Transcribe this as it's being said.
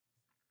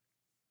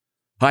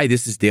Hi,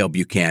 this is Dale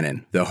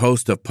Buchanan, the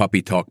host of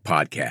Puppy Talk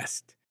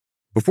Podcast.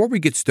 Before we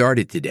get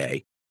started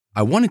today,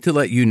 I wanted to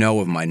let you know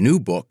of my new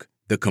book,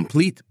 The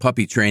Complete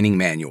Puppy Training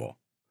Manual.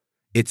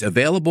 It's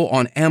available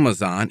on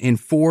Amazon in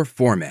 4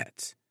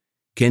 formats: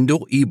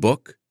 Kindle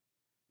ebook,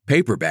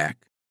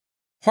 paperback,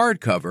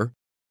 hardcover,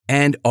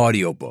 and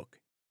audiobook.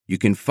 You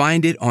can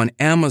find it on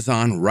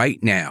Amazon right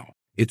now.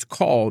 It's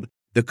called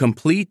The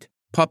Complete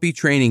Puppy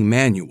Training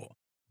Manual,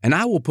 and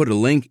I will put a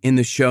link in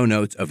the show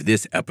notes of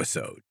this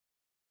episode.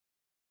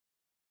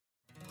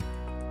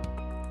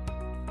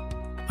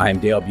 I'm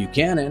Dale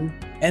Buchanan,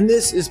 and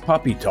this is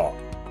Puppy Talk,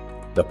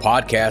 the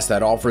podcast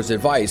that offers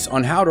advice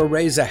on how to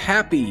raise a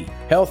happy,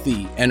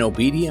 healthy, and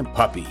obedient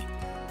puppy.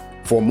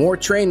 For more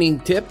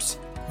training tips,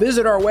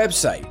 visit our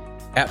website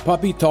at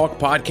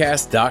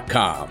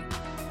puppytalkpodcast.com.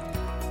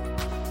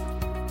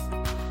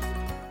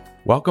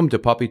 Welcome to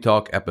Puppy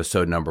Talk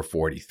episode number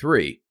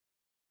 43.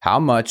 How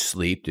much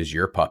sleep does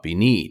your puppy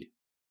need?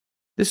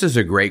 This is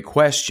a great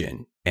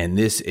question, and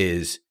this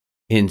is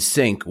in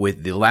sync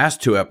with the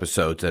last 2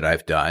 episodes that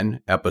I've done,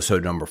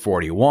 episode number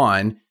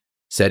 41,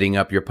 setting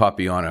up your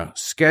puppy on a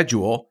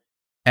schedule,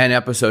 and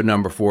episode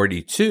number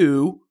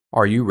 42,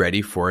 are you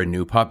ready for a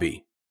new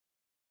puppy?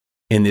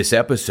 In this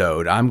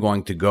episode, I'm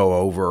going to go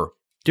over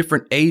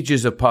different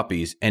ages of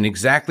puppies and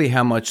exactly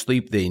how much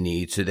sleep they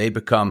need so they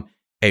become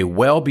a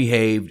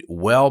well-behaved,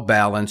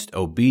 well-balanced,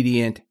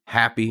 obedient,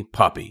 happy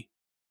puppy.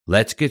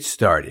 Let's get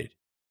started.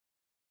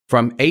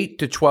 From 8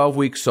 to 12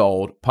 weeks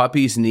old,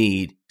 puppies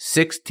need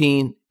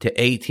 16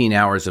 to 18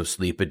 hours of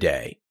sleep a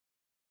day.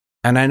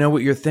 And I know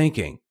what you're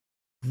thinking.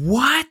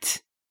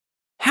 What?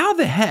 How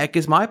the heck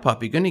is my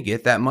puppy going to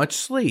get that much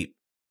sleep?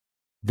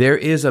 There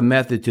is a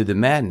method to the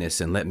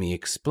madness, and let me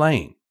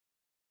explain.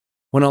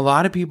 When a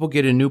lot of people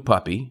get a new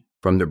puppy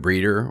from the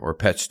breeder or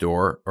pet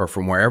store or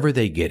from wherever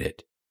they get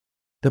it,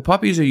 the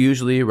puppies are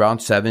usually around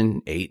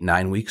 7, 8,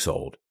 9 weeks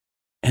old.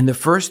 And the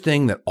first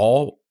thing that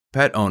all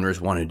pet owners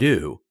want to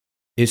do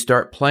is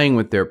start playing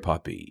with their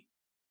puppy,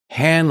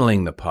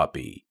 handling the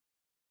puppy,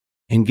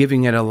 and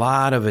giving it a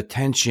lot of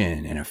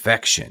attention and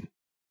affection.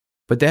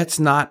 But that's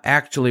not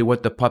actually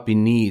what the puppy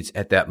needs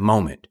at that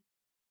moment.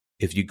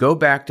 If you go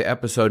back to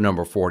episode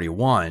number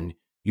 41,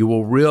 you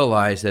will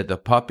realize that the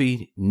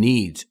puppy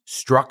needs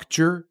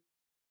structure,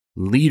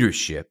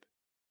 leadership,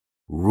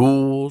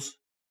 rules,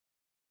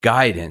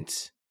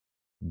 guidance,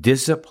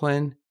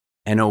 discipline,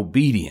 and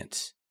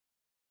obedience.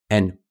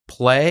 And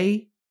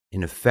play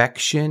and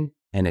affection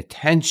and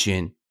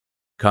attention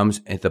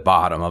comes at the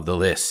bottom of the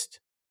list.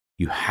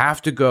 You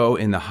have to go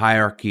in the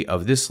hierarchy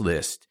of this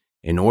list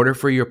in order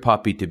for your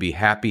puppy to be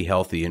happy,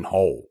 healthy, and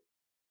whole.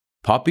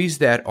 Puppies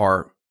that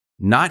are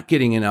not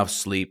getting enough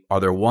sleep are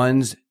the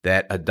ones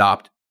that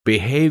adopt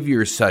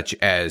behaviors such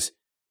as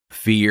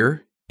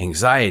fear,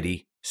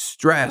 anxiety,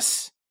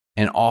 stress,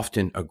 and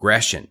often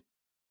aggression.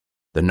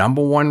 The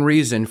number one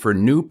reason for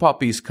new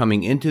puppies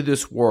coming into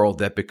this world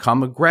that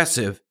become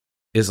aggressive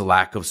is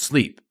lack of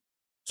sleep.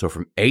 So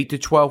from 8 to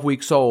 12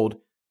 weeks old,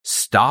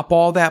 stop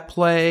all that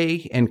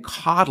play and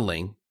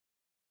coddling.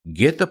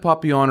 Get the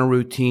puppy on a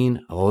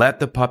routine. Let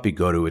the puppy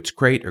go to its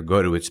crate or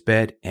go to its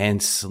bed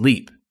and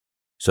sleep.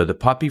 So the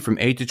puppy from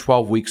 8 to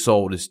 12 weeks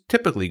old is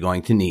typically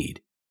going to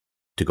need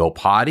to go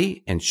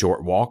potty and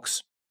short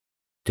walks,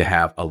 to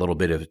have a little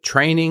bit of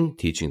training,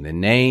 teaching the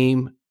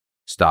name,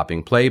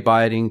 stopping play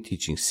biting,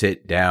 teaching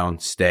sit, down,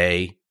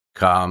 stay,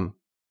 come,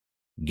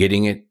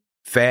 getting it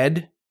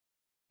fed,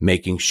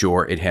 making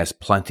sure it has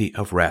plenty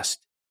of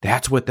rest.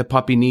 That's what the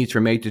puppy needs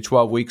from 8 to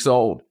 12 weeks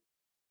old.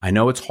 I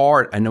know it's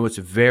hard. I know it's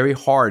very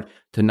hard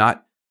to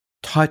not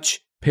touch,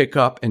 pick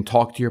up, and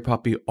talk to your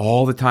puppy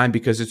all the time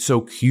because it's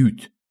so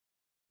cute.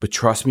 But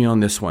trust me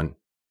on this one.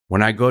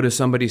 When I go to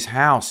somebody's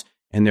house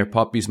and their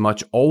puppy's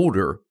much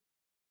older,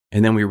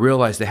 and then we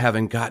realize they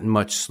haven't gotten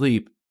much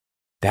sleep,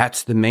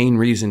 that's the main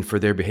reason for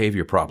their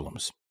behavior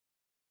problems.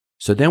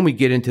 So then we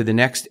get into the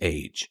next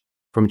age,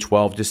 from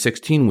 12 to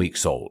 16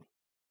 weeks old.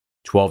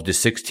 12 to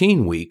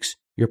 16 weeks,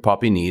 your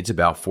puppy needs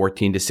about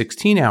 14 to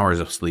 16 hours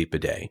of sleep a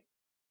day.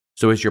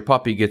 So as your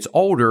puppy gets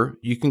older,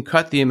 you can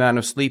cut the amount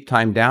of sleep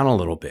time down a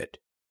little bit.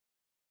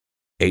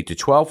 8 to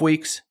 12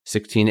 weeks,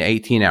 16 to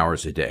 18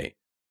 hours a day.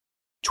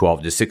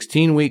 12 to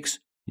 16 weeks,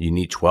 you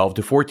need 12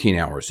 to 14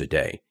 hours a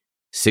day.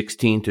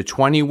 16 to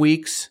 20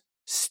 weeks,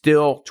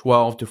 still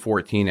 12 to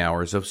 14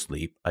 hours of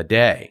sleep a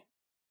day.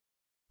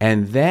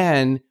 And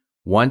then,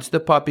 once the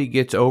puppy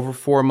gets over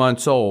 4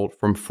 months old,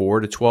 from 4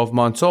 to 12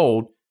 months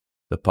old,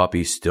 the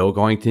puppy's still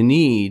going to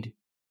need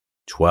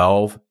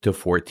 12 to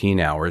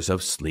 14 hours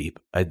of sleep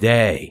a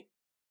day.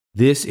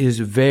 This is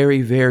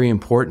very, very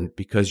important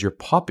because your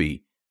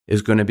puppy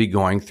is going to be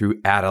going through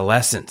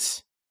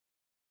adolescence.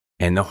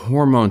 And the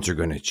hormones are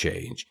going to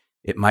change.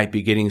 It might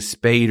be getting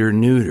spayed or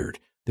neutered.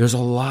 There's a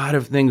lot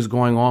of things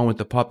going on with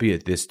the puppy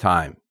at this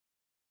time.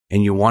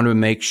 And you want to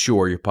make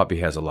sure your puppy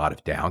has a lot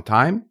of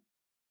downtime,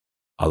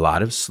 a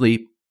lot of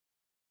sleep,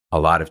 a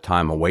lot of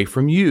time away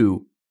from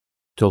you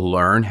to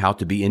learn how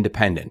to be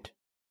independent.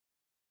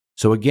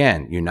 So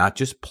again, you're not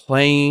just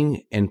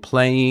playing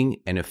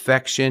and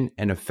affection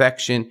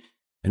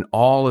and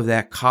all of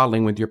that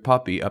coddling with your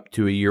puppy up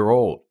to a year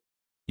old.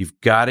 You've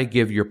got to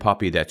give your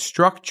puppy that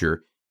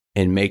structure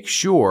and make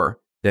sure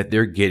that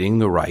they're getting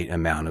the right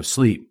amount of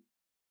sleep.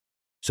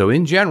 So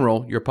in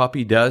general, your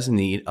puppy does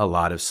need a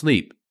lot of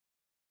sleep.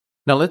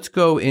 Now let's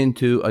go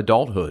into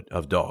adulthood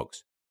of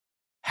dogs.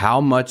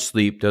 How much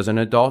sleep does an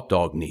adult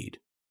dog need?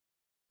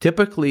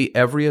 Typically,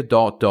 every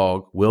adult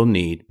dog will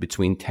need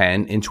between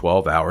 10 and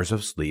 12 hours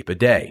of sleep a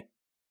day.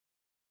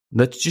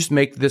 Let's just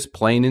make this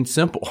plain and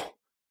simple.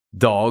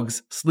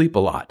 Dogs sleep a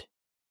lot.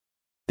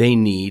 They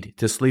need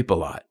to sleep a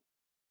lot.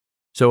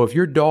 So if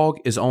your dog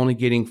is only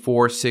getting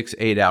 4, 6,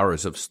 8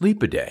 hours of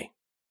sleep a day,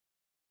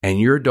 and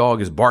your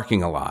dog is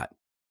barking a lot,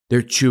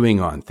 they're chewing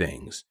on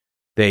things,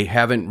 they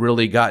haven't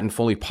really gotten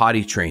fully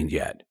potty trained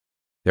yet,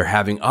 they're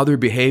having other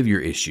behavior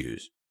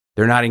issues,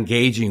 they're not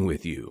engaging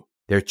with you,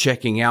 they're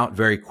checking out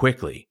very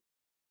quickly,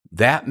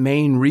 that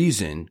main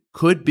reason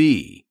could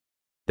be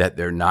that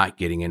they're not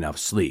getting enough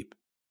sleep.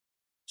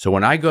 So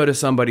when I go to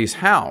somebody's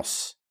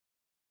house,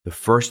 the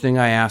first thing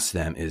I ask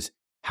them is,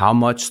 how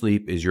much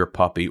sleep is your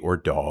puppy or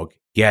dog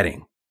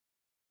getting?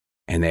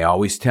 And they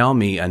always tell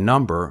me a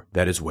number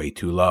that is way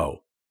too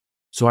low.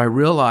 So I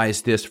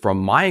realized this from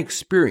my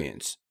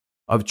experience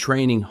of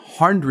training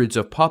hundreds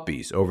of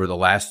puppies over the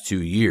last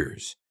 2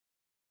 years,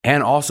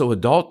 and also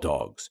adult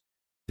dogs,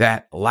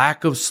 that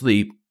lack of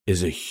sleep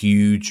is a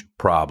huge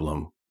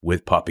problem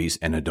with puppies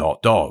and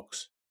adult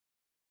dogs.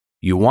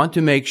 You want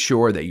to make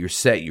sure that you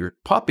set your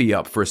puppy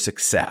up for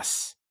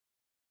success.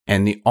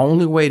 And the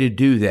only way to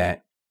do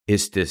that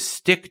is to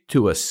stick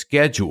to a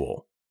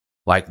schedule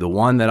like the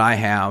one that I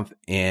have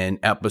in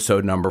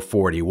episode number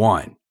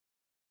 41.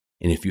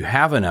 And if you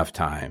have enough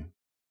time,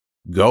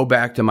 go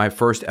back to my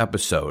first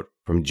episode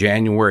from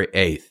January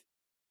 8th,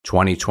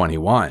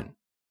 2021.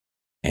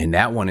 And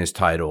that one is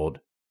titled,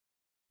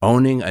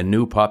 Owning a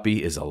New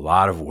Puppy is a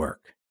Lot of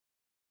Work.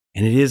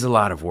 And it is a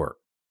lot of work.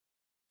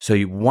 So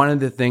one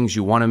of the things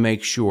you want to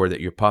make sure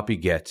that your puppy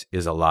gets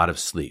is a lot of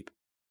sleep.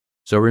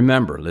 So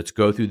remember, let's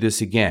go through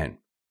this again.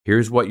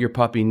 Here's what your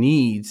puppy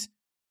needs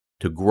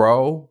to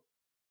grow,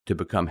 to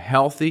become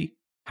healthy,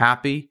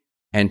 happy,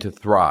 and to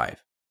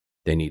thrive.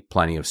 They need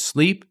plenty of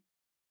sleep.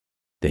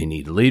 They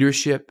need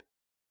leadership,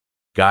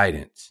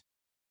 guidance,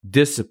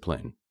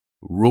 discipline,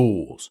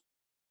 rules,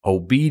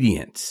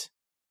 obedience,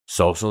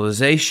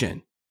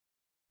 socialization,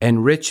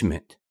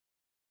 enrichment,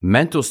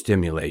 mental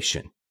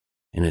stimulation,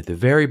 and at the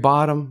very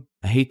bottom,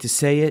 I hate to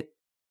say it,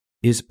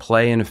 is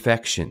play and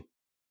affection.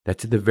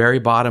 That's at the very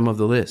bottom of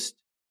the list.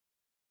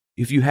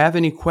 If you have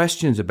any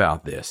questions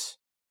about this,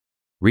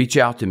 reach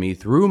out to me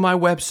through my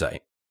website,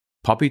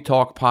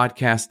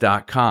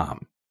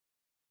 puppytalkpodcast.com.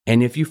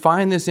 And if you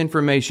find this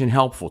information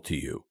helpful to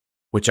you,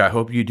 which I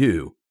hope you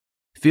do,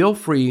 feel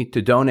free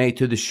to donate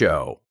to the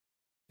show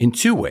in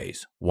 2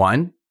 ways.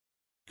 One,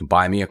 you can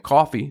buy me a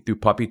coffee through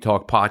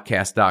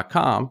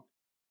puppytalkpodcast.com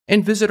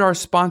and visit our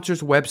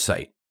sponsor's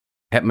website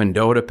at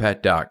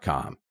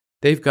mendotapet.com.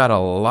 They've got a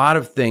lot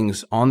of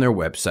things on their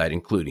website,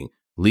 including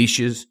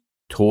leashes,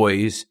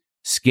 toys,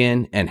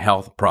 skin, and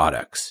health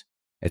products.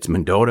 It's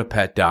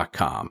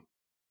mendotapet.com.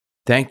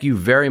 Thank you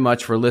very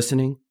much for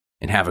listening,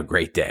 and have a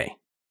great day.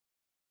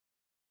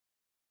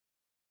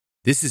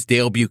 This is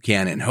Dale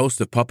Buchanan,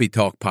 host of Puppy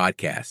Talk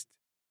Podcast.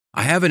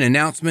 I have an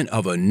announcement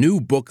of a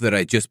new book that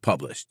I just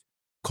published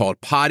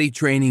called Potty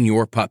Training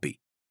Your Puppy.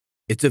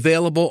 It's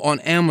available on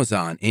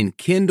Amazon in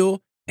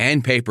Kindle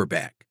and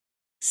paperback,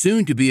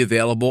 soon to be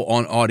available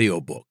on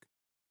audiobook.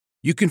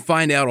 You can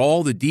find out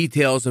all the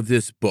details of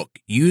this book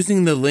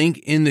using the link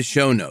in the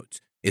show notes.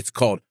 It's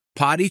called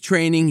Potty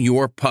Training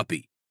Your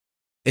Puppy.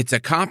 It's a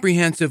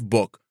comprehensive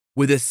book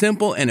with a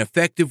simple and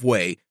effective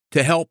way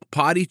to help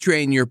potty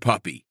train your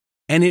puppy,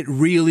 and it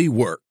really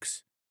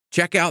works.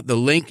 Check out the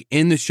link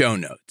in the show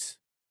notes.